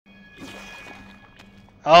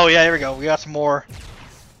Oh yeah, here we go. We got some more.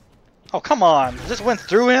 Oh, come on. This went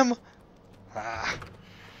through him? Ah.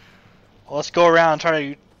 Well, let's go around and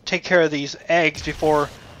try to take care of these eggs before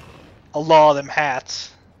a lot of them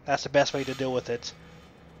hats. That's the best way to deal with it.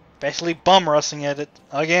 Basically bum rushing at it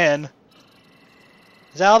again.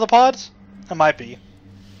 Is that all the pods? That might be.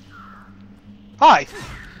 Hi!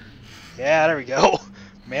 Yeah, there we go.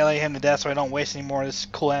 Melee him to death so I don't waste any more of this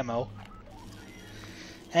cool ammo.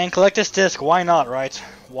 And collect this disc. Why not, right?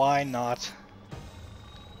 Why not?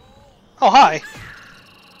 Oh, hi!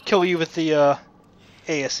 Kill you with the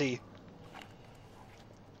ASE. Get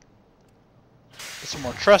some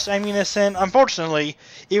more trust ammunition. Unfortunately,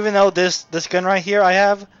 even though this gun right here I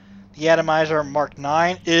have, the Atomizer Mark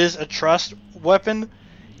 9 is a trust weapon,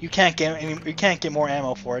 you can't get more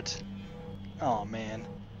ammo for it. Oh man.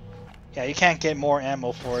 Yeah, you can't get more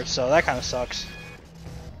ammo for it, so that kind of sucks.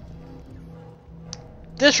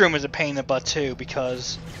 This room is a pain in the butt too,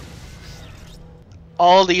 because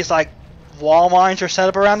all these like wall mines are set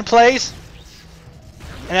up around the place,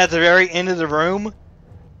 and at the very end of the room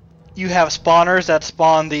you have spawners that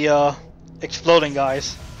spawn the exploding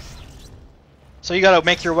guys. So you gotta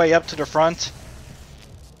make your way up to the front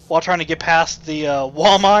while trying to get past the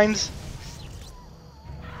wall mines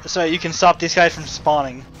so you can stop these guys from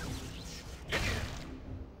spawning.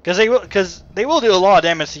 Because they will do a lot of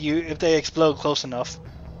damage to you if they explode close enough.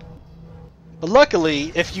 But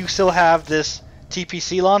luckily, if you still have this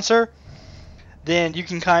TPC launcher, then you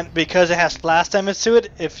can because it has splash damage to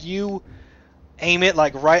it, if you aim it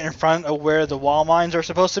like right in front of where the wall mines are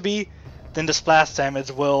supposed to be, then the splash damage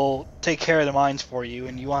will take care of the mines for you,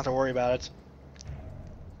 and you won't have to worry about it.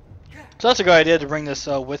 So that's a good idea to bring this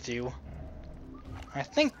with you. I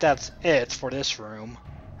think that's it for this room.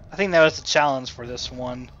 I think that was the challenge for this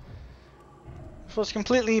one. It was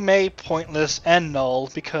completely made pointless and null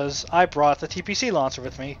because I brought the TPC launcher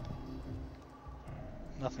with me.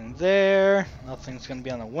 Nothing there. Nothing's going to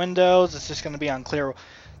be on the windows. It's just going to be on clear.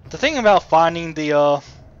 The thing about finding the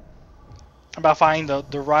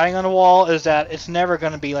writing on the wall is that it's never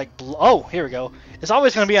going to be like oh, here we go. It's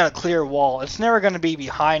always going to be on a clear wall. It's never going to be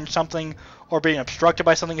behind something or being obstructed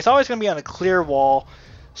by something. It's always going to be on a clear wall.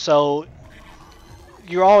 So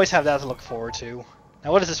you always have that to look forward to.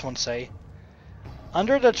 Now, what does this one say?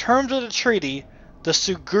 Under the terms of the treaty, the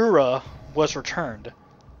Segura was returned.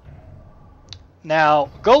 Now,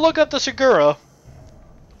 go look up the Segura,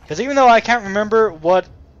 because even though I can't remember what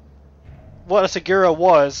a Segura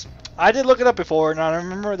was, I did look it up before, and I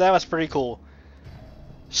remember that was pretty cool.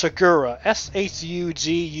 Segura, S-H-U-G-U-R-R-A,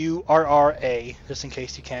 just in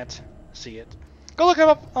case you can't see it. Go look it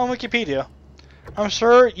up on Wikipedia. I'm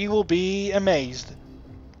sure you will be amazed.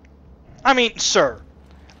 I mean, sir,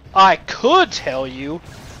 I could tell you.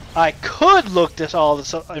 I could look all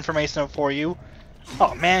this information up for you.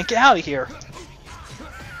 Oh man, get out of here!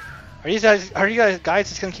 Are you guys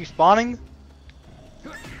just gonna keep spawning?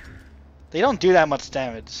 They don't do that much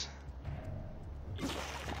damage.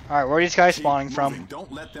 All right, where are these guys spawning from?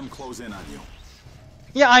 Don't let them close in on you.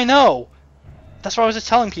 Yeah, I know. That's what I was just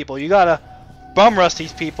telling people. You gotta bum rush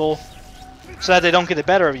these people so that they don't get the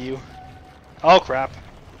better of you. Oh crap.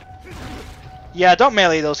 Yeah, don't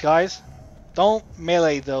melee those guys. Don't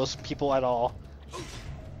melee those people at all.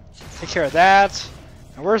 Take care of that.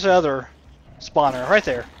 And where's the other spawner? Right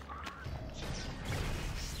there.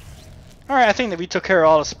 Alright, I think that we took care of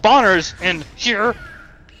all the spawners in here.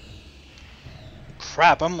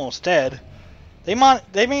 Crap, I'm almost dead. They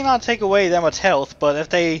may not take away that much health, but if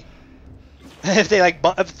they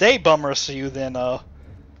bum rush you, then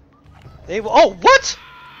they will. Oh, what?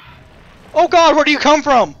 Oh God, where do you come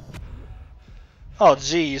from? Oh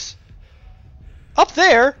jeez. Up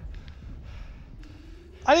there?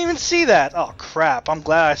 I didn't even see that. Oh crap, I'm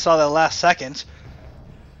glad I saw that last second.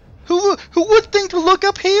 Who would think to look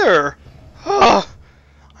up here? Oh,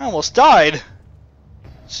 I almost died.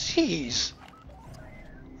 Jeez.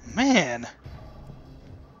 Man.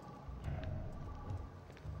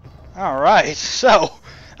 Alright, so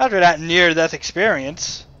after that near-death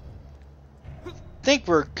experience, I think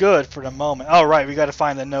we're good for the moment. Oh right, we gotta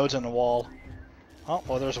find the nodes on the wall. Oh,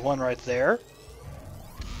 well, there's one right there.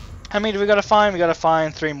 How many do we gotta find? We gotta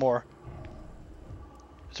find 3 more.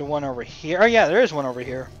 Is there one over here? Oh yeah, there is one over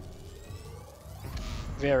here.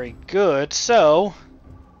 Very good. So,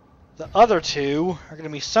 the other 2 are gonna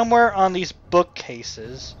be somewhere on these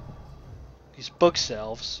bookcases. These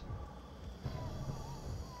bookshelves.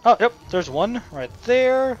 Oh, yep, there's one right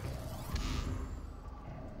there.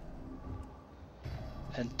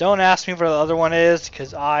 And don't ask me where the other one is,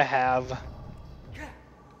 because I have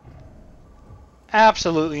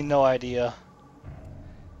absolutely no idea.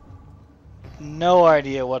 No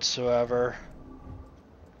idea whatsoever.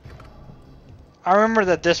 I remember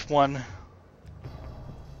that this one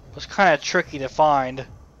was kind of tricky to find.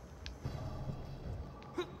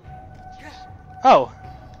 Oh,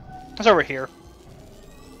 it's over here.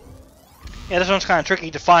 Yeah, this one's kind of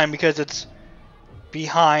tricky to find because it's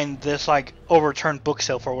behind this like overturned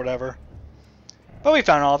bookshelf or whatever. But we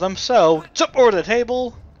found all of them, so jump over the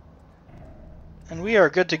table. And we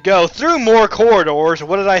are good to go through more corridors.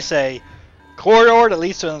 What did I say? Corridor that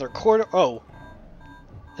leads to another corridor. Oh.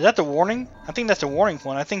 Is that the warning? I think that's the warning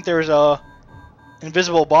one. I think there's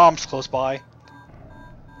invisible bombs close by.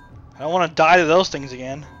 I don't want to die to those things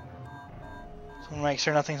again. So I'm gonna make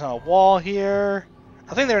sure nothing's on a wall here.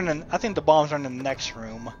 I think I think the bombs are in the next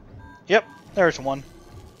room. Yep, there's one.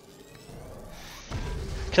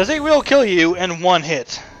 Because they will kill you in one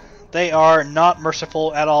hit. They are not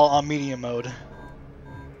merciful at all on medium mode.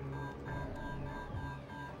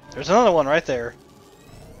 There's another one right there.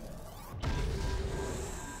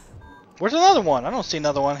 Where's another one? I don't see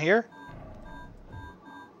another one here.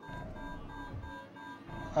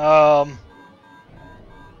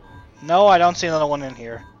 No, I don't see another one in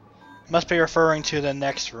here. Must be referring to the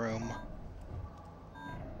next room.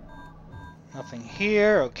 Nothing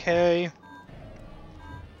here, okay.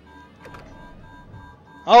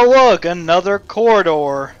 Oh look, another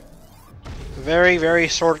corridor. Very, very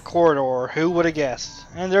short corridor. Who would have guessed?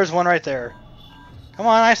 And there's one right there. Come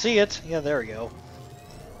on, I see it. Yeah, there we go.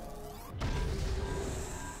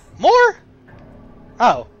 More?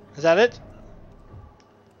 Oh, is that it?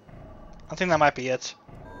 I think that might be it.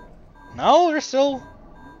 No, there's still...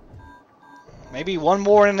 maybe one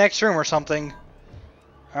more in the next room or something.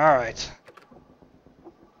 Alright.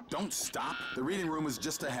 Don't stop. The reading room is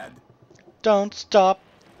just ahead. Don't stop.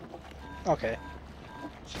 Okay.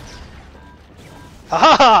 Ha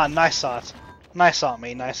ha ha! Nice shot. Nice shot,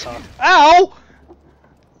 me. Nice shot. Ow!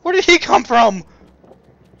 Where did he come from?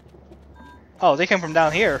 Oh, they came from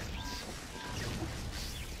down here.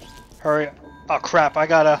 Hurry. Oh crap, I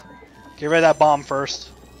gotta get rid of that bomb first.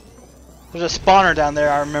 There's a spawner down there,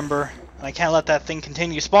 I remember. And I can't let that thing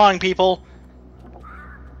continue spawning people.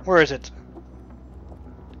 Where is it?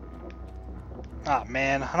 Ah,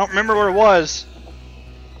 man. I don't remember where it was.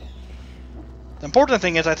 The important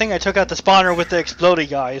thing is I think I took out the spawner with the explodey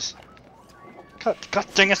guys. God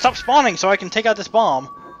dang it, stop spawning so I can take out this bomb.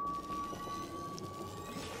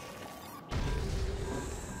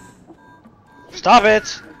 Stop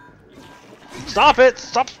it! Stop it!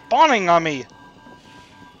 Stop spawning on me!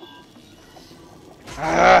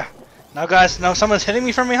 Now guys, now someone's hitting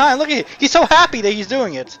me from behind. Look at him! He's so happy that he's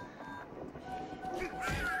doing it!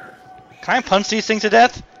 Can I punch these things to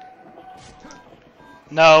death?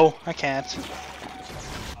 No, I can't.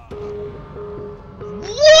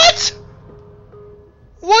 What?!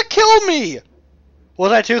 What killed me?!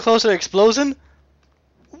 Was I too close to the explosion?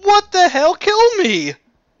 What the hell killed me?!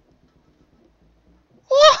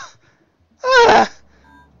 What?! Huh?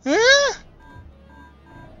 Where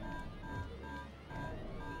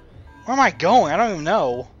am I going? I don't even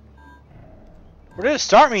know. Where did it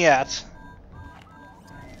start me at?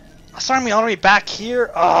 It started me all the way back here?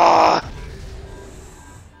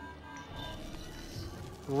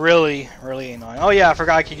 Really, really annoying. Oh yeah, I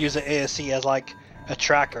forgot I could use the ASC as like a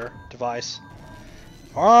tracker device.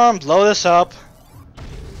 Blow this up.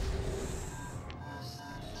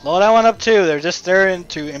 Blow that one up too. They're just there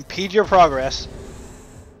to impede your progress.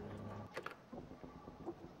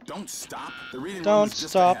 Don't stop. The reading Don't room is just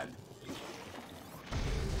stop. ahead.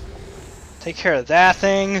 Take care of that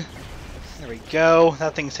thing. There we go.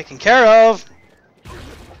 That thing's taken care of.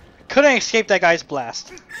 Couldn't escape that guy's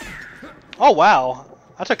blast. Oh wow.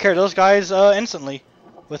 I took care of those guys instantly.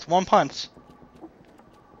 With one punch.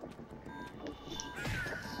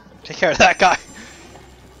 Take care of that guy.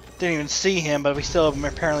 Didn't even see him, but we still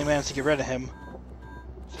apparently managed to get rid of him.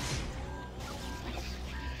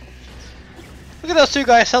 Look at those two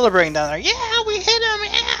guys celebrating down there. Yeah, we hit him!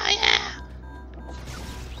 Yeah, yeah!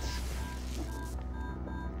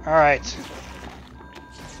 Alright.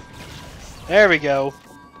 There we go.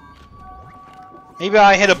 Maybe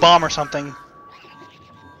I hit a bomb or something.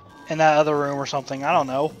 In that other room or something. I don't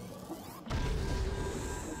know.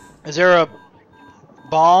 Is there a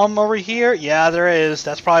bomb over here? Yeah, there is.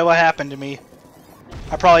 That's probably what happened to me.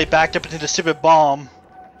 I probably backed up into the stupid bomb.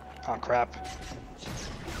 Oh, crap.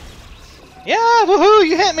 Yeah, woohoo!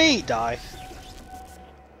 You hit me! Die.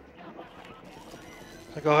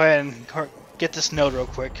 So go ahead and get this node real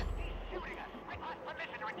quick.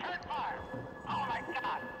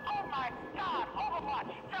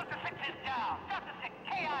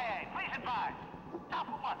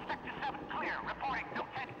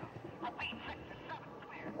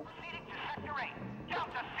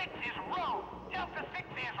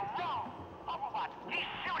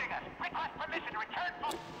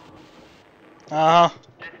 Uh-huh.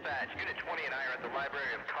 Dispatch, Unit 20 and I are at the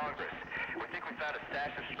Library of Congress. We think we found a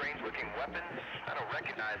stash of strange-looking weapons. I don't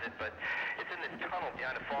recognize it, but it's in this tunnel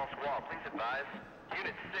behind a false wall. Please advise.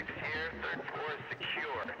 Unit 6 here, third floor is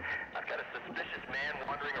secure. I've got a suspicious man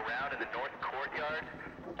wandering around in the north courtyard,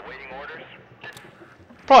 awaiting orders.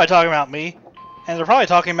 Probably talking about me. And they're probably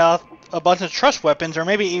talking about a bunch of trust weapons, or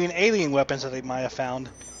maybe even alien weapons that they might have found.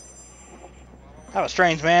 That was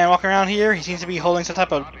strange, man. Walking around here, he seems to be holding some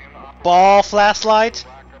type of ball flashlight.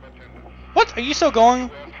 What? Are you still going?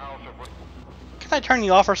 Can I turn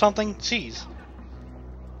you off or something? Jeez.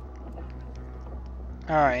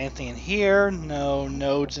 Alright, anything in here? No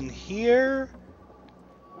nodes in here.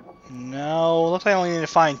 No. Looks like I only need to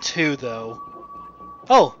find 2 though.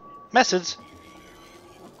 Oh! Message!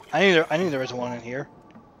 I knew there was one in here.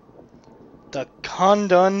 The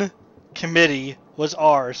Conduit Committee was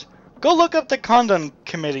ours. Go look up the Conduit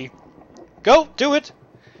Committee. Go! Do it!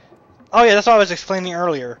 Oh yeah, that's what I was explaining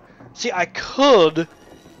earlier. See, I could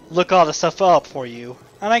look all the stuff up for you.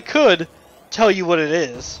 And I could tell you what it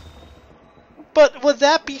is. But would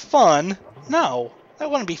that be fun? No.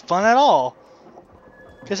 That wouldn't be fun at all.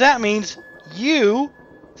 Because that means you,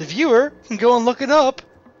 the viewer, can go and look it up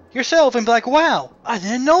yourself and be like, wow, I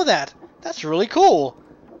didn't know that. That's really cool.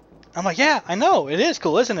 I'm like, yeah, I know. It is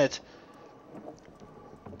cool, isn't it?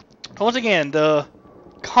 Once again, the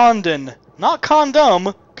Condon. Not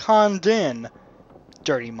condom, Condon.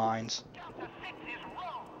 Dirty minds.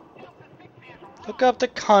 Look up the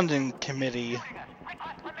Condon Committee.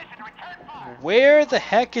 Where the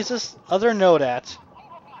heck is this other node at?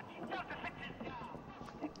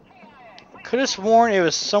 Could have sworn it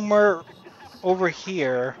was somewhere over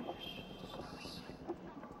here.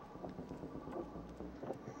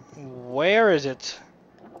 Where is it?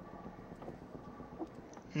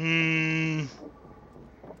 No,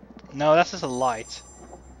 that's just a light.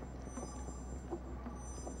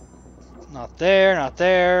 Not there, not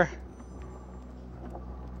there.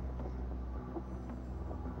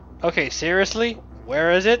 Okay, seriously?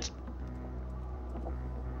 Where is it?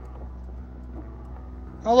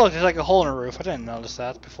 Oh look, there's like a hole in the roof. I didn't notice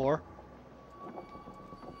that before.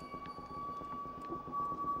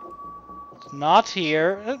 It's not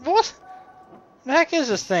here. What? The heck is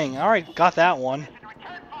this thing? I already got that one.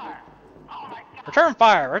 Return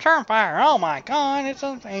fire! Return fire! Oh my god, it's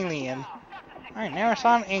an alien. I never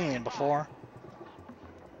saw an alien before.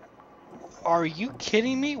 Are you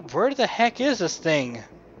kidding me? Where the heck is this thing?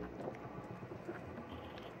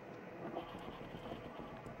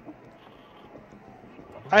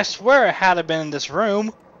 I swear it had to been in this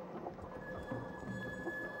room.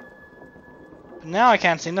 But now I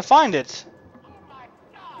can't seem to find it.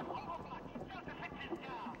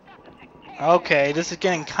 Okay, this is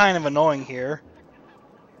getting kind of annoying here.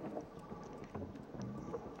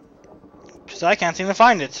 Because I can't seem to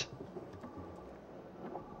find it.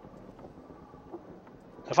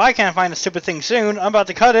 If I can't find the stupid thing soon, I'm about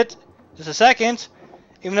to cut it. Just a second.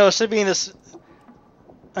 Even though it should be in this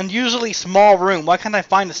unusually small room. Why can't I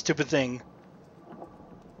find the stupid thing?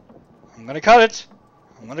 I'm gonna cut it.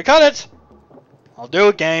 I'm gonna cut it. I'll do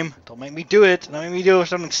it, game. Don't make me do it. Don't make me do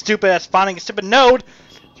something stupid as finding a stupid node.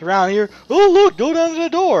 It's around here. Oh, look, go down to the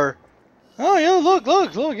door. Oh, yeah, look.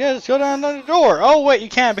 Yeah, let's go down to the door. Oh, wait, you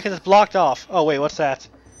can't because it's blocked off. Oh, wait, what's that?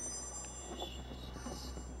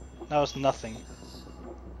 That was nothing.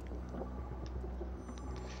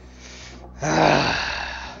 Are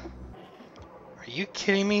you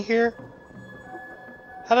kidding me here?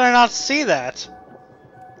 How did I not see that?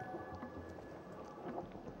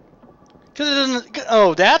 Because it doesn't...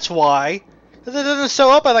 Oh, that's why. Because it doesn't show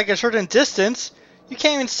up at like a certain distance. You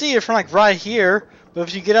can't even see it from like right here. But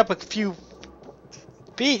if you get up a few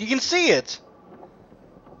feet, you can see it.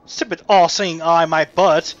 Stupid all-seeing eye, my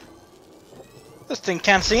butt. This thing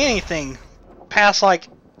can't see anything past like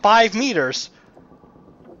 5 meters.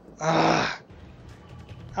 Ugh.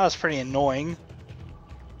 That was pretty annoying.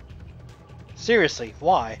 Seriously,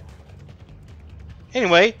 why?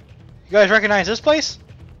 Anyway, you guys recognize this place?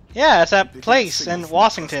 Yeah, it's that place in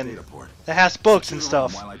Washington that has books and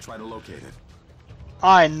stuff.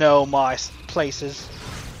 I know my places.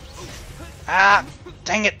 Ah,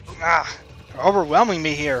 dang it! Ah, they're overwhelming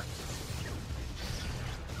me here.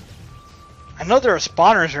 I know there are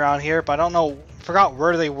spawners around here, but I don't know. Forgot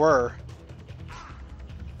where they were.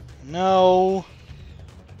 No.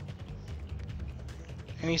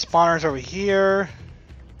 Any spawners over here?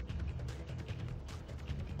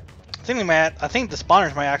 I think the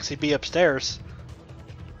spawners might actually be upstairs.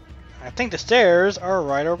 I think the stairs are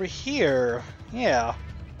right over here. Yeah.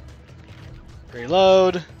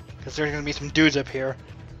 Reload, because there's gonna be some dudes up here.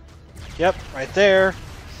 Yep, right there.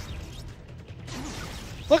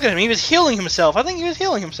 Look at him, he was healing himself. I think he was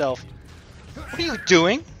healing himself. What are you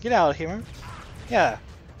doing? Get out of here. Yeah.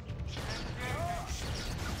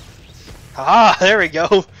 Ah, there we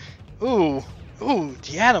go. Ooh. Ooh,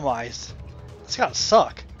 deatomized. This gotta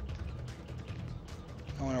suck.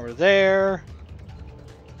 Going over there.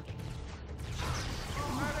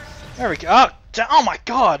 There we go. Oh my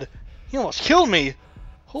god! He almost killed me!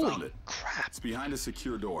 Holy crap. It's behind a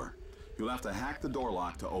secure door. You'll have to hack the door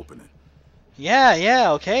lock to open it.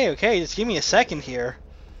 Yeah, okay. Just give me a second here.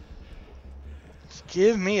 Just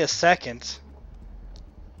give me a second.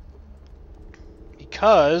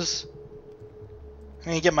 Because I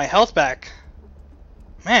need to get my health back.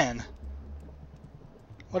 Man.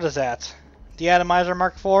 What is that? Deatomizer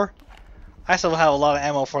Mark IV? I still have a lot of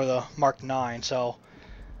ammo for the Mark 9, so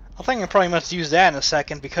I think I probably must use that in a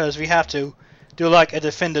second because we have to do like a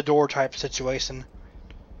defend the door type situation.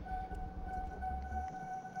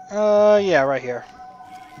 Yeah, right here.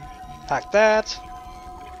 Pack that.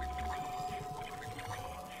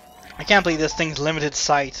 I can't believe this thing's limited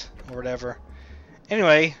sight or whatever.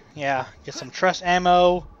 Anyway, yeah, get some trust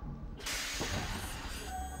ammo.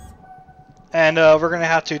 And we're gonna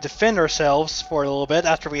have to defend ourselves for a little bit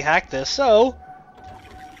after we hack this, so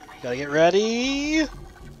gotta get ready.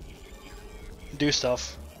 Do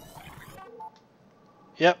stuff.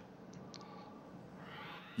 Yep.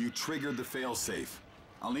 You triggered the failsafe.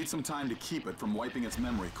 I'll need some time to keep it from wiping its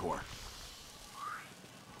memory core.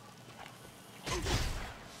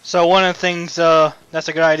 So one of the things that's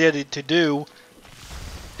a good idea to do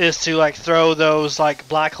is to like throw those like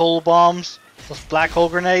black hole bombs, those black hole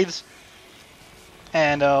grenades,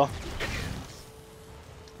 and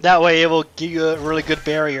that way it will give you a really good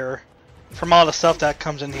barrier from all the stuff that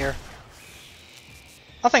comes in here.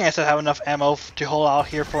 I think I should have enough ammo to hold out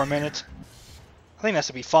here for a minute. I think that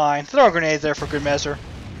should be fine. Throw a grenade there for good measure.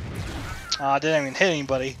 Didn't even hit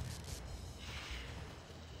anybody.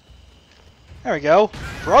 There we go.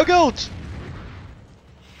 Frog out!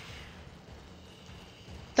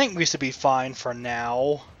 Think we should be fine for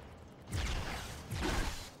now.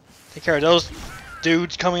 Take care of those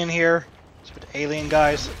dudes coming in here. Stupid alien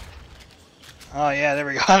guys. Oh yeah, there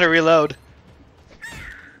we go. How to reload.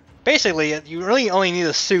 Basically, you really only need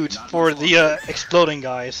a suit for the exploding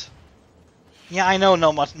guys. Yeah, I know,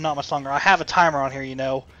 not much longer. I have a timer on here, you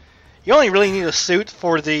know. You only really need a suit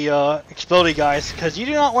for the exploding guys, because you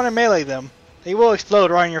do not want to melee them. They will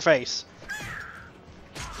explode right in your face.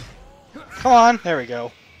 Come on, there we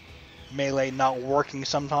go. Melee not working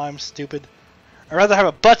sometimes, stupid. I'd rather have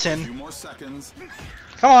a button. 2 more seconds.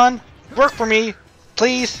 Come on, work for me,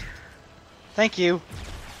 please. Thank you.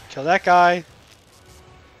 Kill that guy.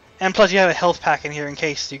 And plus you have a health pack in here in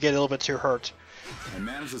case you get a little bit too hurt. And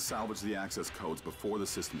manage to salvage the access codes before the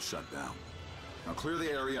system shut down. Now clear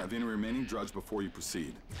the area of any remaining drugs before you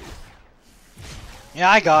proceed.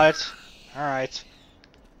 Yeah, I got it. Alright.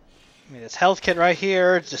 Give me this health kit right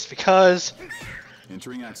here, just because.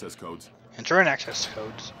 Entering access codes. Enter in access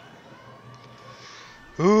codes.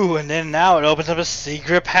 Ooh, and then now it opens up a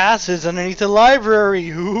secret passage underneath the library.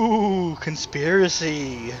 Ooh,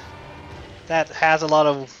 conspiracy. That has a lot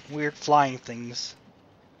of weird flying things.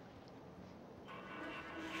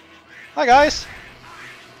 Hi guys!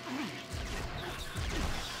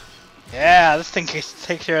 Yeah, this thing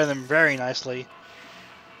takes care of them very nicely.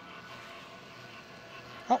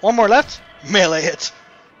 Oh, one more left? Melee it!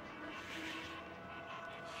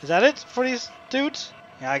 Is that it for these dudes?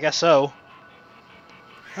 Yeah, I guess so.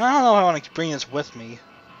 I don't know if I want to bring this with me.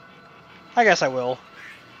 I guess I will.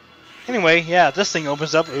 Anyway, yeah, this thing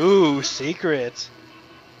opens up. Ooh, secret.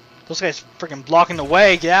 Those guys freaking blocking the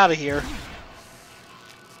way. Get out of here.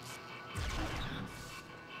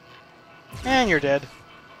 And you're dead.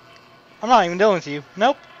 I'm not even dealing with you.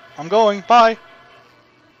 Nope. I'm going. Bye.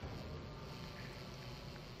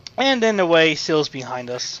 And then the way seals behind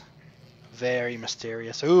us. Very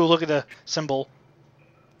mysterious. Ooh, look at the symbol.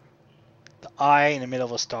 The eye in the middle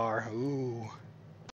of a star. Ooh.